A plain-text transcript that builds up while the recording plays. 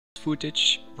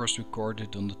Footage was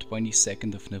recorded on the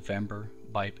 22nd of November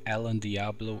by Alan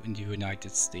Diablo in the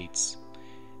United States.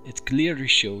 It clearly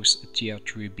shows a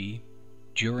TR-3B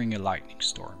during a lightning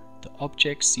storm. The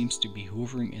object seems to be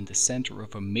hovering in the center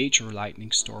of a major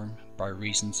lightning storm by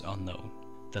reasons unknown.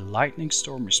 The lightning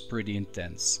storm is pretty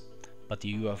intense, but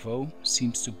the UFO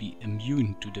seems to be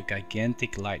immune to the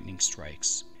gigantic lightning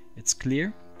strikes. It's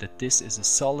clear that this is a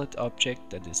solid object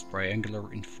that is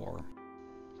triangular in form.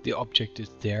 The object is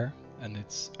there and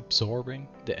it's absorbing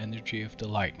the energy of the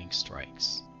lightning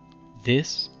strikes.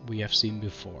 This we have seen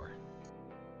before.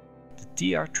 The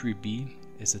TR-3B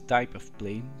is a type of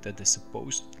plane that is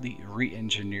supposedly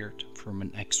re-engineered from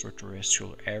an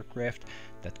extraterrestrial aircraft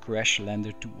that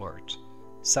crash-landed to Earth.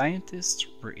 Scientists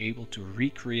were able to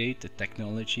recreate the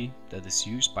technology that is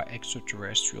used by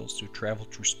extraterrestrials to travel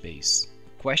through space.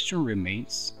 The question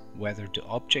remains whether the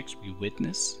objects we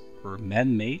witness were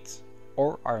man-made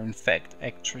or are in fact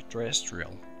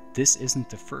extraterrestrial. This isn't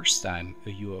the first time a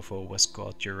UFO was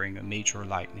caught during a major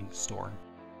lightning storm.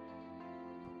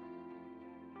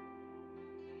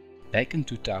 Back in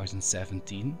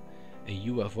 2017, a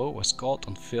UFO was caught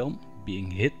on film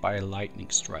being hit by a lightning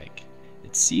strike.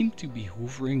 It seemed to be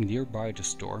hovering nearby the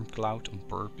storm cloud on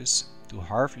purpose to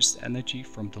harvest energy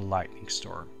from the lightning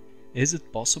storm. Is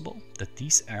it possible that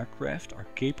these aircraft are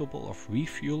capable of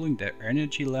refueling their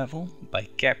energy level by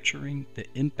capturing the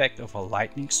impact of a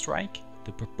lightning strike?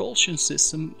 The propulsion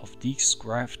system of these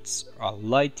crafts are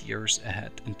light years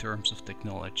ahead in terms of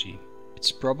technology.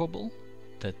 It's probable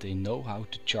that they know how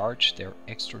to charge their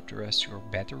extraterrestrial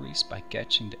batteries by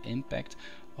catching the impact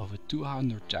of a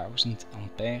 200,000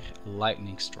 ampere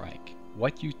lightning strike.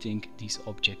 What do you think these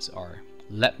objects are?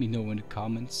 Let me know in the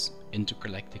comments.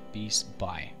 Intergalactic peace,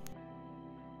 bye.